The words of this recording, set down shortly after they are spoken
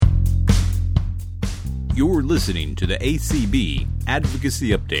You're listening to the ACB Advocacy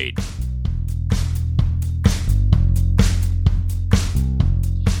Update.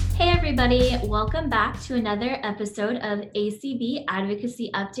 Hey everybody, welcome back to another episode of ACB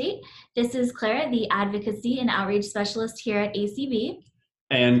Advocacy Update. This is Clara, the Advocacy and Outreach Specialist here at ACB.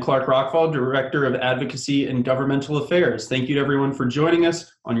 And Clark Rockfall, Director of Advocacy and Governmental Affairs. Thank you to everyone for joining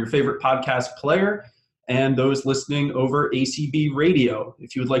us on your favorite podcast player and those listening over ACB Radio.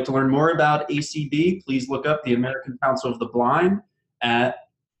 If you would like to learn more about ACB, please look up the American Council of the Blind at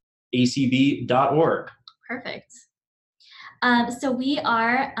acb.org. Perfect. So we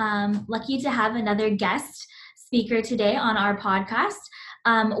are lucky to have another guest speaker today on our podcast.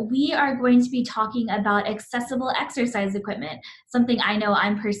 We are going to be talking about accessible exercise equipment, something I know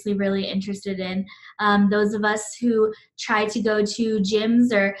I'm personally really interested in. Those of us who try to go to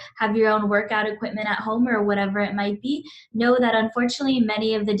gyms or have your own workout equipment at home or whatever it might be, know that unfortunately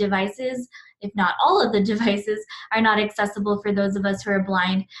many of the devices, if not all of the devices, are not accessible for those of us who are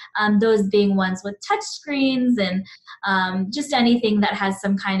blind, those being ones with touch screens and just anything that has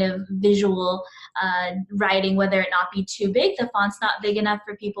some kind of visual writing, whether it not be too big, the font's not big enough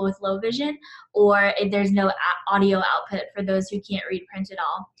for people with low vision, or if there's no audio output for those who can't read print at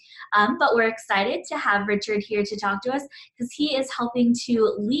all. But we're excited to have Richard here to talk to us because he is helping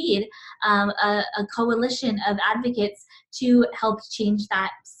to lead a coalition of advocates to help change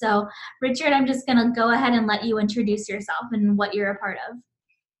that. So Richard, I'm just going to go ahead and let you introduce yourself and what you're a part of.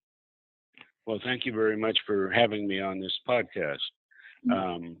 Well, thank you very much for having me on this podcast.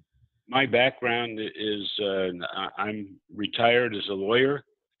 My background is I'm retired as a lawyer.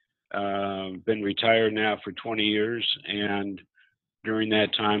 Been retired now for 20 years, and during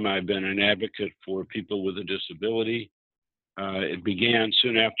that time I've been an advocate for people with a disability. It began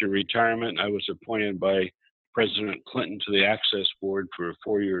soon after retirement. I was appointed by President Clinton to the Access Board for a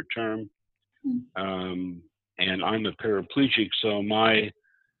 4-year term. And I'm a paraplegic, so my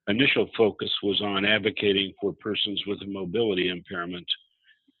initial focus was on advocating for persons with a mobility impairment.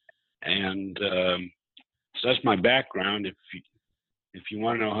 And so that's my background. If you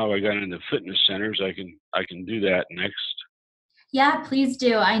want to know how I got into fitness centers, I can do that next. Yeah, please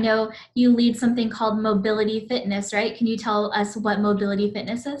do. I know you lead something called Mobility Fitness, right? Can you tell us what Mobility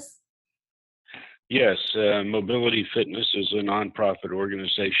Fitness is? Yes, Mobility Fitness is a nonprofit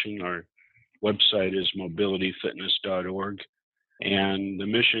organization. Our website is mobilityfitness.org. And the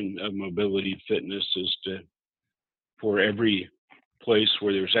mission of Mobility Fitness is for every place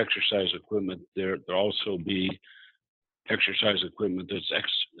where there's exercise equipment, there also be exercise equipment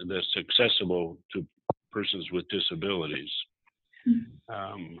that's accessible to persons with disabilities.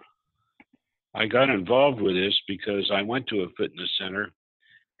 I got involved with this because I went to a fitness center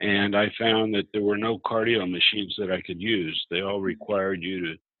and I found that there were no cardio machines that I could use. They all required you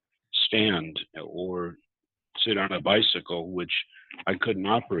to stand or sit on a bicycle, which I couldn't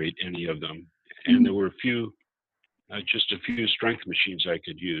operate any of them. And there were just a few strength machines I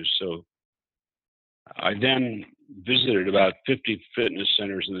could use. So I then visited about 50 fitness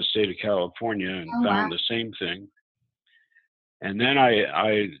centers in the state of California and found the same thing. And then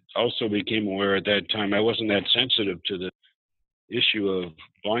I also became aware at that time, I wasn't that sensitive to the issue of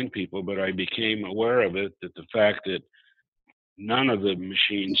blind people, but I became aware of it, that the fact that none of the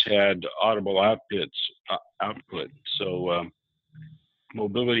machines had audible output. So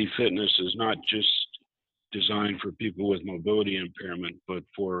Mobility Fitness is not just designed for people with mobility impairment, but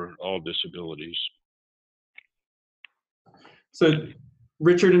for all disabilities. So,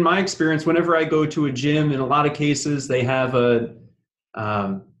 Richard, in my experience, whenever I go to a gym, in a lot of cases, they have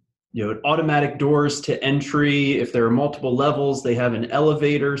automatic doors to entry. If there are multiple levels, they have an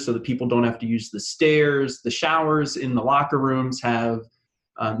elevator so that people don't have to use the stairs. The showers in the locker rooms have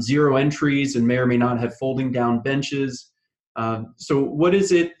 0 entries and may or may not have folding down benches. So what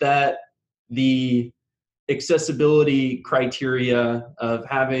is it that the accessibility criteria of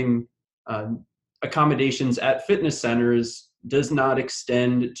having accommodations at fitness centers does not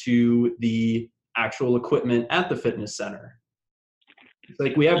extend to the actual equipment at the fitness center? It's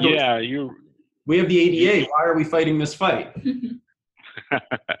like we have we have the ADA. Why are we fighting this fight?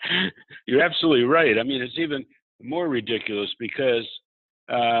 You're absolutely right. I mean, it's even more ridiculous because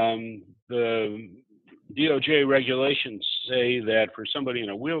the DOJ regulations say that for somebody in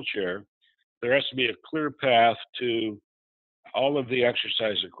a wheelchair, there has to be a clear path to all of the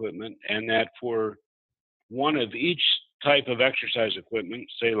exercise equipment, and that for one of each type of exercise equipment,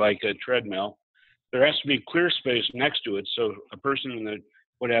 say like a treadmill, there has to be clear space next to it, so a person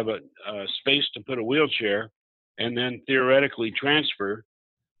would have a space to put a wheelchair and then theoretically transfer,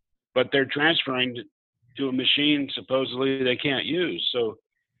 but they're transferring to a machine supposedly they can't use. So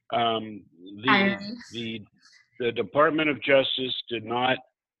the Department of Justice did not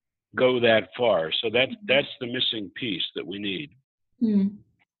go that far. So that's the missing piece that we need.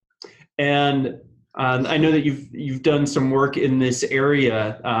 And I know that you've done some work in this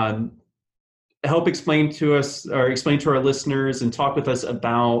area. Help explain to us, or explain to our listeners, and talk with us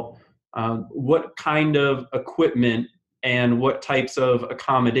about what kind of equipment and what types of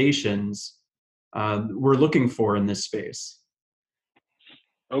accommodations we're looking for in this space.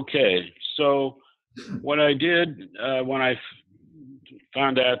 Okay, so what I did when I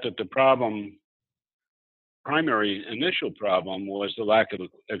found out that the primary initial problem was the lack of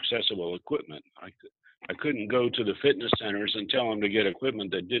accessible equipment. I couldn't go to the fitness centers and tell them to get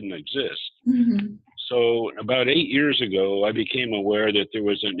equipment that didn't exist. Mm-hmm. So about 8 years ago, I became aware that there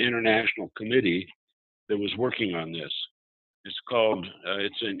was an international committee that was working on this.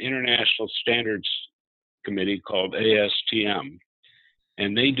 It's an international standards committee called ASTM.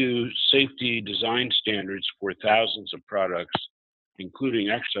 And they do safety design standards for thousands of products, including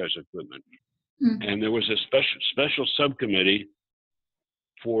exercise equipment. Mm-hmm. And there was a special subcommittee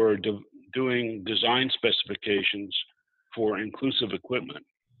for doing design specifications for inclusive equipment.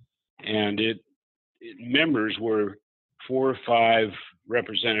 And members were 4 or 5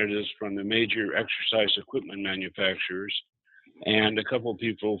 representatives from the major exercise equipment manufacturers and a couple of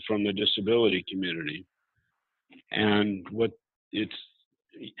people from the disability community. And what it's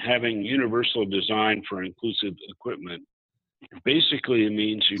having universal design for inclusive equipment basically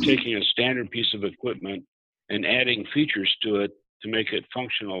means you're taking a standard piece of equipment and adding features to it to make it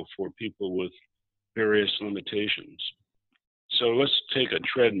functional for people with various limitations. So let's take a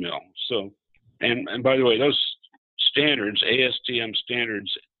treadmill. So, and by the way, those standards, ASTM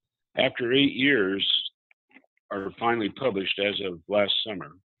standards, after 8 years, are finally published as of last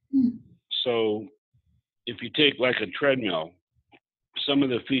summer. Mm-hmm. So if you take like a treadmill, some of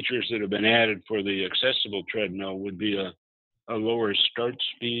the features that have been added for the accessible treadmill would be a lower start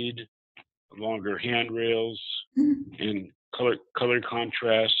speed, longer handrails, and color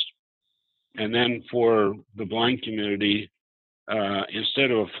contrast. And then for the blind community,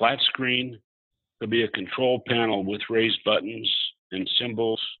 instead of a flat screen, there'll be a control panel with raised buttons and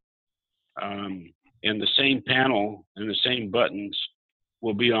symbols. And the same panel and the same buttons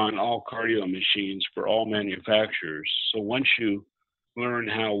will be on all cardio machines for all manufacturers. So once you learn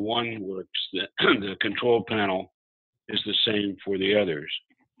how one works, the control panel is the same for the others.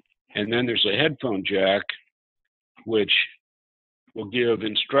 And then there's a headphone jack, which will give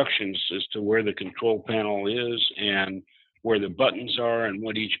instructions as to where the control panel is and where the buttons are and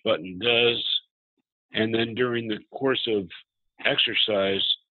what each button does. And then during the course of exercise,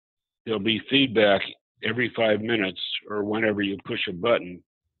 there'll be feedback every 5 minutes or whenever you push a button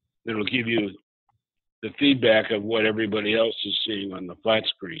that'll give you the feedback of what everybody else is seeing on the flat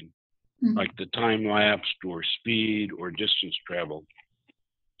screen, Mm-hmm. like the time lapsed or speed or distance traveled.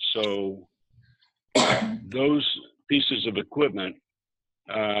 So those pieces of equipment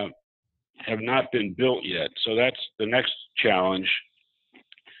have not been built yet. So that's the next challenge,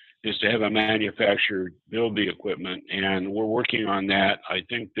 is to have a manufacturer build the equipment, and we're working on that. I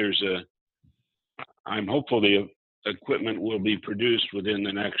think I'm hopeful the equipment will be produced within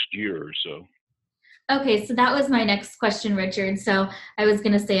the next year or so. Okay, so that was my next question, Richard. So I was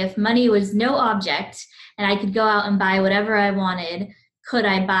going to say, if money was no object and I could go out and buy whatever I wanted, could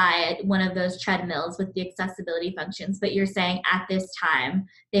I buy one of those treadmills with the accessibility functions? But you're saying at this time,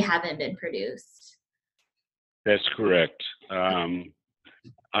 they haven't been produced. That's correct. I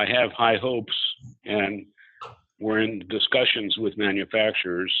have high hopes, and we're in discussions with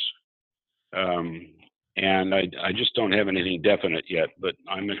manufacturers, and I just don't have anything definite yet, but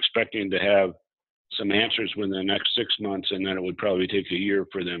I'm expecting to have some answers within the next 6 months, and then it would probably take a year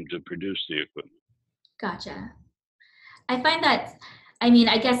for them to produce the equipment. Gotcha. I find that,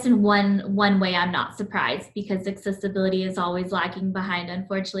 I guess in one way I'm not surprised, because accessibility is always lagging behind,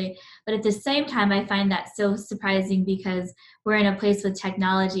 unfortunately. But at the same time, I find that so surprising because we're in a place with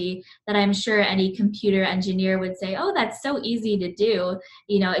technology that I'm sure any computer engineer would say, oh, that's so easy to do.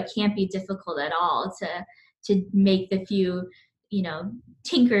 It can't be difficult at all to make the few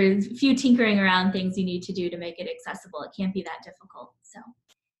tinkering around things you need to do to make it accessible. It can't be that difficult. So.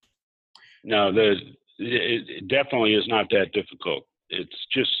 No, it definitely is not that difficult. It's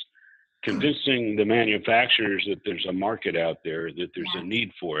just convincing the manufacturers that there's a market out there, that there's a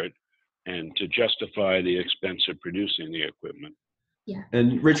need for it, and to justify the expense of producing the equipment. Yeah.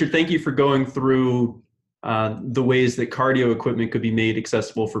 And Richard, thank you for going through the ways that cardio equipment could be made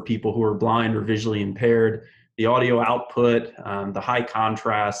accessible for people who are blind or visually impaired. The audio output, the high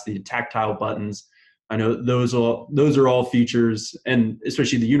contrast, the tactile buttons. I know those are all features, and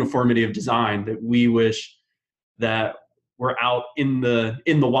especially the uniformity of design that we wish that were out in the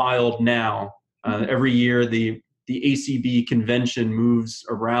wild now. Every year the ACB convention moves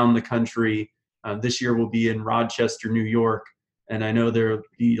around the country. This year we'll be in Rochester, New York, and I know there'll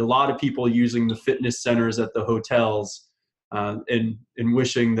be a lot of people using the fitness centers at the hotels, and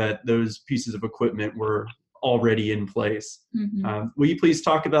wishing that those pieces of equipment were already in place. Will you please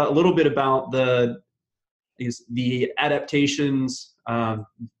talk about a little bit about the adaptations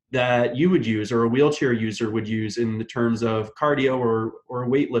that you would use or a wheelchair user would use in the terms of cardio or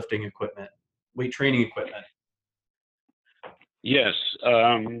weightlifting equipment, weight training equipment? Yes.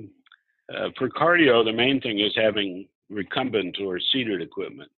 For cardio, the main thing is having recumbent or seated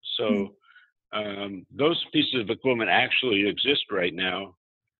equipment. So those pieces of equipment actually exist right now,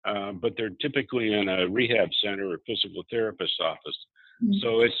 but they're typically in a rehab center or physical therapist's office.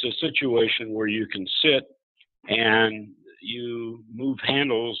 So it's a situation where you can sit and you move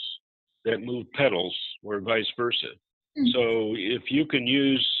handles that move pedals or vice versa. So if you can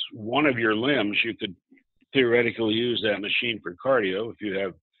use one of your limbs, you could theoretically use that machine for cardio. If you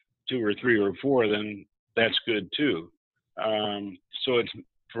have 2 or 3 or 4, then that's good too. So it's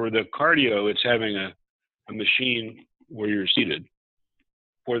for the cardio, it's having a machine where you're seated.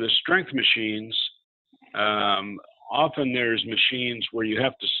 For the strength machines, often there's machines where you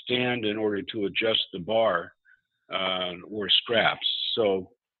have to stand in order to adjust the bar or straps.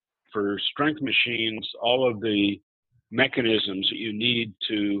 So for strength machines, all of the mechanisms that you need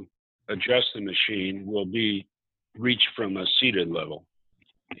to adjust the machine will be reached from a seated level.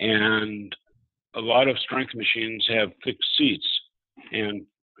 And a lot of strength machines have fixed seats, and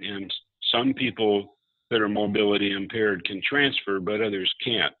some people that are mobility impaired can transfer, but others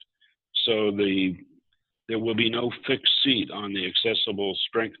can't. So there will be no fixed seat on the accessible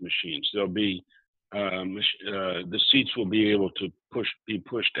strength machines. There'll be the seats will be able to be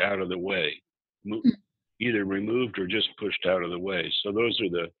pushed out of the way, either removed or just pushed out of the way. So those are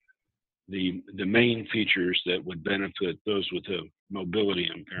the main features that would benefit those with a mobility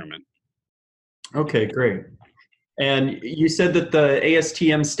impairment. Okay, great. And you said that the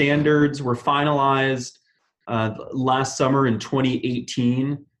ASTM standards were finalized last summer in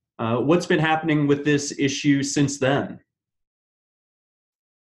 2018. What's been happening with this issue since then?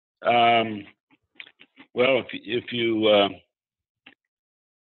 Well, if you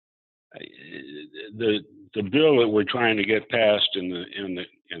the bill that we're trying to get passed in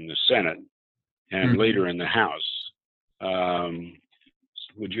the Senate and later in the House,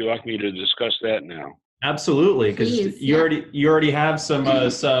 would you like me to discuss that now? Absolutely, because you already have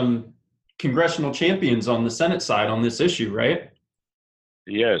some congressional champions on the Senate side on this issue, right?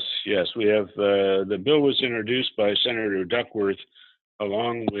 Yes, we have. The bill was introduced by Senator Duckworth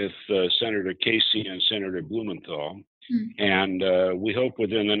along with Senator Casey and Senator Blumenthal. And we hope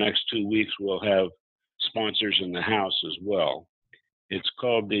within the next 2 weeks we'll have sponsors in the House as well. It's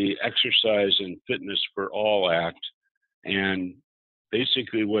called the Exercise and Fitness for All Act. And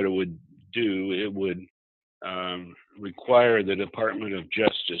basically what it would do, it would require the Department of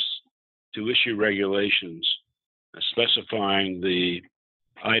Justice to issue regulations specifying the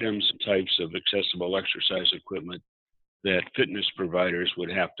items and types of accessible exercise equipment that fitness providers would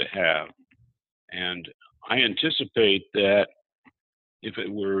have to have. And I anticipate that if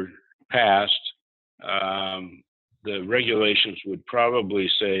it were passed, the regulations would probably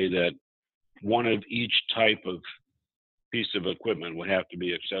say that one of each type of piece of equipment would have to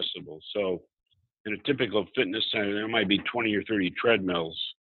be accessible. So in a typical fitness center, there might be 20 or 30 treadmills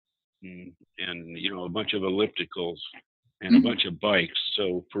and a bunch of ellipticals and a bunch of bikes.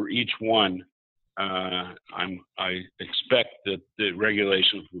 So for each one, I expect that the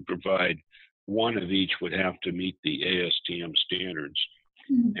regulations would provide one of each would have to meet the ASTM standards.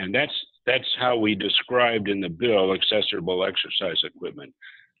 And that's how we described in the bill accessible exercise equipment.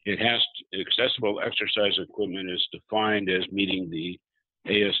 Accessible exercise equipment is defined as meeting the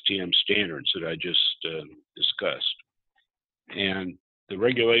ASTM standards that I just discussed. And the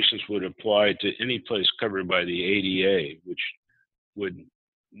regulations would apply to any place covered by the ADA, which would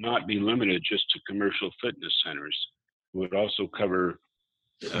not be limited just to commercial fitness centers. It would also cover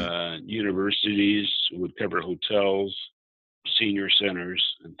universities, it would cover hotels, senior centers,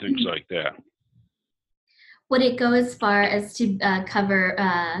 and things like that. Would it go as far as to cover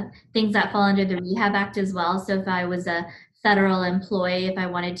things that fall under the Rehab Act as well? So if I was a federal employee, if I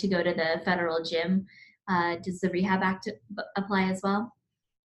wanted to go to the federal gym, does the Rehab Act apply as well?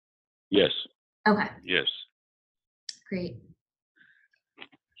 Yes. Okay. Yes. Great.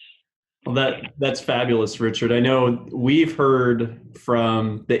 Well, that's fabulous, Richard. I know we've heard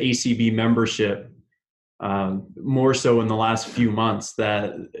from the ACB membership more so in the last few months,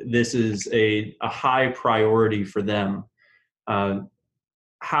 that this is a high priority for them.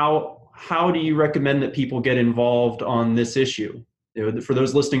 How do you recommend that people get involved on this issue? For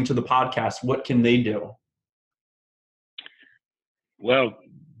those listening to the podcast, what can they do? Well,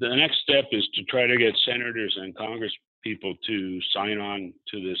 the next step is to try to get senators and Congress people to sign on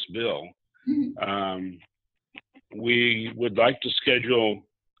to this bill. Mhm. We would like to schedule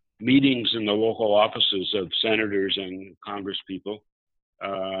meetings in the local offices of senators and Congress people,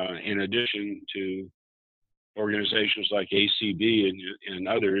 in addition to organizations like ACB and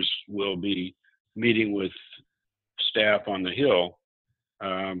others will be meeting with staff on the Hill.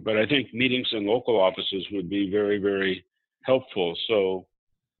 But I think meetings in local offices would be very, very helpful. So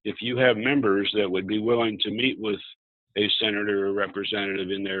if you have members that would be willing to meet with a senator or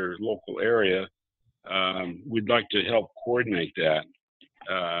representative in their local area, we'd like to help coordinate that.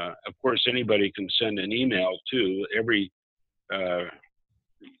 Of course, anybody can send an email too. Every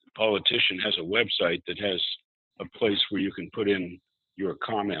politician has a website that has a place where you can put in your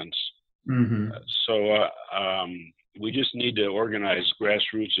comments. Mm-hmm. So we just need to organize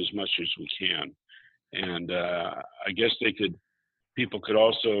grassroots as much as we can. And I guess people could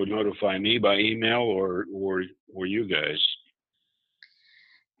also notify me by email or you guys.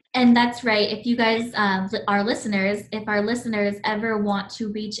 And that's right. If you guys, our listeners, if our listeners ever want to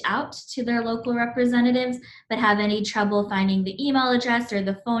reach out to their local representatives but have any trouble finding the email address or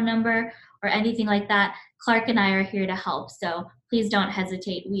the phone number or anything like that, Clark and I are here to help. So please don't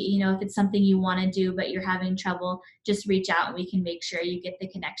hesitate. If it's something you want to do but you're having trouble, just reach out and we can make sure you get the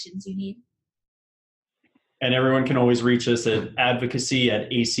connections you need. And everyone can always reach us at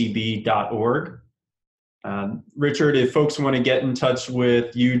advocacy@acb.org. Richard, if folks want to get in touch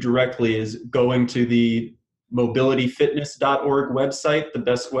with you directly, is going to the mobilityfitness.org website the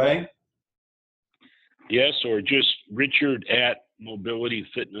best way? Yes, or just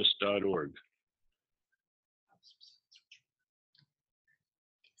richard@mobilityfitness.org.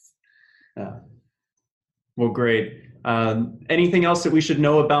 Well, great. Anything else that we should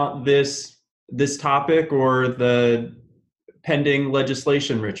know about this topic or the pending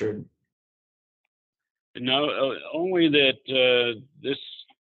legislation, Richard? No, only that this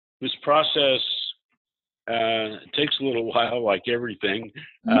process takes a little while, like everything.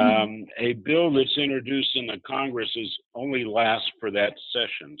 Mm-hmm. A bill that's introduced in the Congress only lasts for that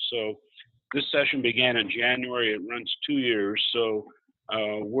session. So this session began in January. It runs 2 years. So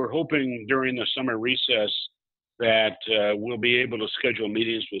we're hoping during the summer recess that we'll be able to schedule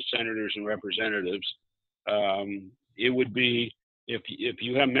meetings with senators and representatives. It would be, if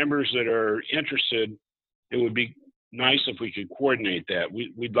you have members that are interested, it would be nice if we could coordinate that.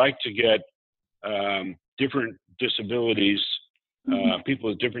 We'd like to get different disabilities, people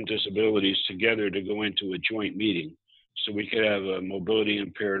with different disabilities together to go into a joint meeting. So we could have a mobility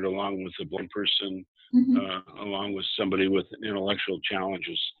impaired along with a blind person, along with somebody with intellectual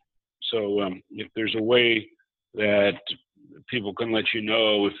challenges. So if there's a way that people can let you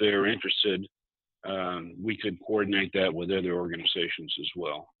know if they're interested, we could coordinate that with other organizations as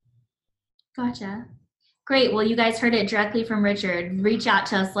well. Gotcha. Great. Well, you guys heard it directly from Richard. Reach out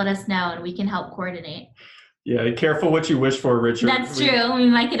to us, let us know, and we can help coordinate. Yeah, careful what you wish for, Richard. That's true. We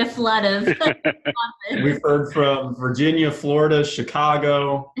might get a flood of We've heard from Virginia, Florida,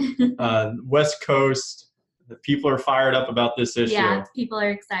 Chicago, West Coast. The people are fired up about this issue. Yeah, people are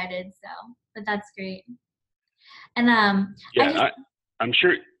excited. But that's great. And I'm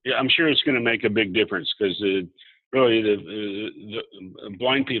sure it's going to make a big difference because really the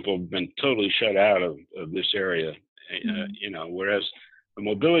blind people have been totally shut out of this area. Whereas a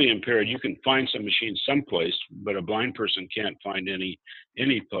mobility impaired, you can find some machines someplace, but a blind person can't find any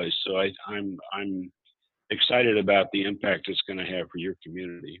place. So I'm excited about the impact it's going to have for your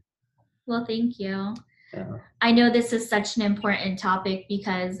community. Well, thank you. Yeah. I know this is such an important topic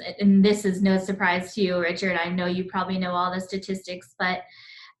because, and this is no surprise to you, Richard, I know you probably know all the statistics, but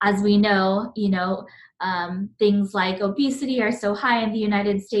as we know, things like obesity are so high in the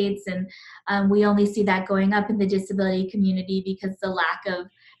United States, and we only see that going up in the disability community because the lack of,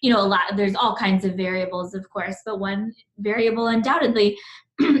 there's all kinds of variables, of course, but one variable undoubtedly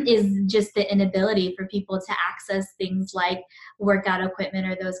is just the inability for people to access things like workout equipment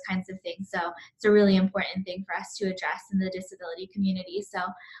or those kinds of things. So it's a really important thing for us to address in the disability community. So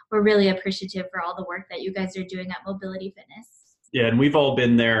we're really appreciative for all the work that you guys are doing at Mobility Fitness. Yeah, and we've all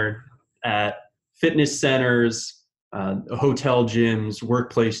been there at fitness centers, hotel gyms,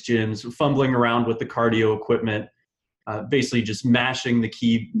 workplace gyms, fumbling around with the cardio equipment, basically just mashing the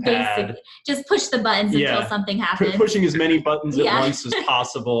keypad. Basically, just push the buttons until something happens. Pushing as many buttons at once as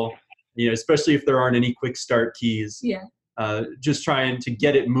possible. especially if there aren't any quick start keys. Yeah. Just trying to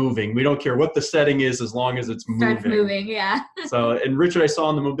get it moving. We don't care what the setting is as long as it's moving. Starts moving, yeah. So, and Richard, I saw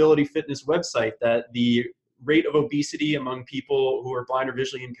on the Mobility Fitness website that the rate of obesity among people who are blind or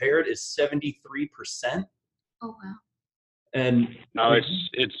visually impaired is 73%. Oh, wow. And no,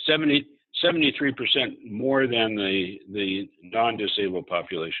 it's 73% more than the non-disabled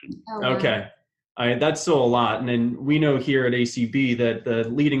population. Oh, wow. Okay. That's still a lot. And then we know here at ACB that the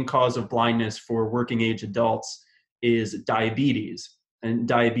leading cause of blindness for working age adults is diabetes. And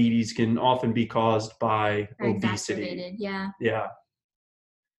diabetes can often be caused by obesity. Exacerbated, yeah. Yeah.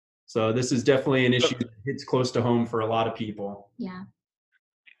 So this is definitely an issue that hits close to home for a lot of people. Yeah.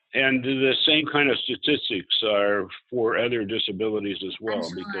 And the same kind of statistics are for other disabilities as well,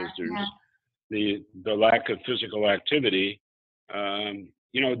 because there's the lack of physical activity.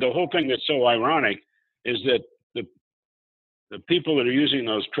 The whole thing that's so ironic is that the people that are using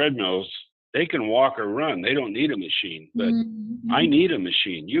those treadmills, they can walk or run. They don't need a machine, but I need a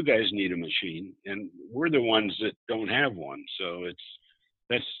machine. You guys need a machine, and we're the ones that don't have one. So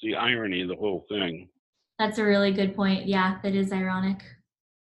that's the irony of the whole thing. That's a really good point. Yeah, that is ironic.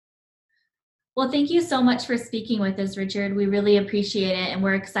 Well, thank you so much for speaking with us, Richard. We really appreciate it, and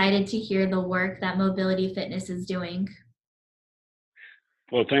we're excited to hear the work that Mobility Fitness is doing.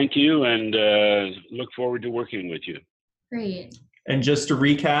 Well, thank you, and look forward to working with you. Great. And just to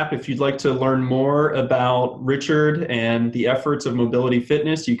recap, if you'd like to learn more about Richard and the efforts of Mobility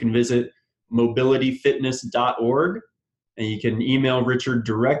Fitness, you can visit mobilityfitness.org, and you can email Richard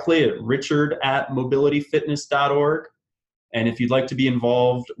directly at richard@mobilityfitness.org. And if you'd like to be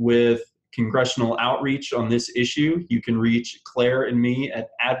involved with congressional outreach on this issue, you can reach Claire and me at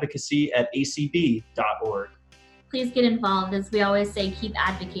advocacy@acb.org. Please get involved. As we always say, keep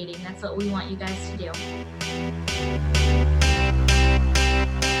advocating. That's what we want you guys to do.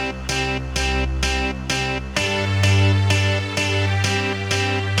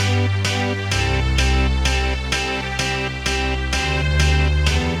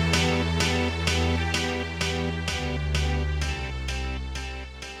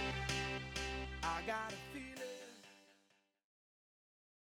 I got a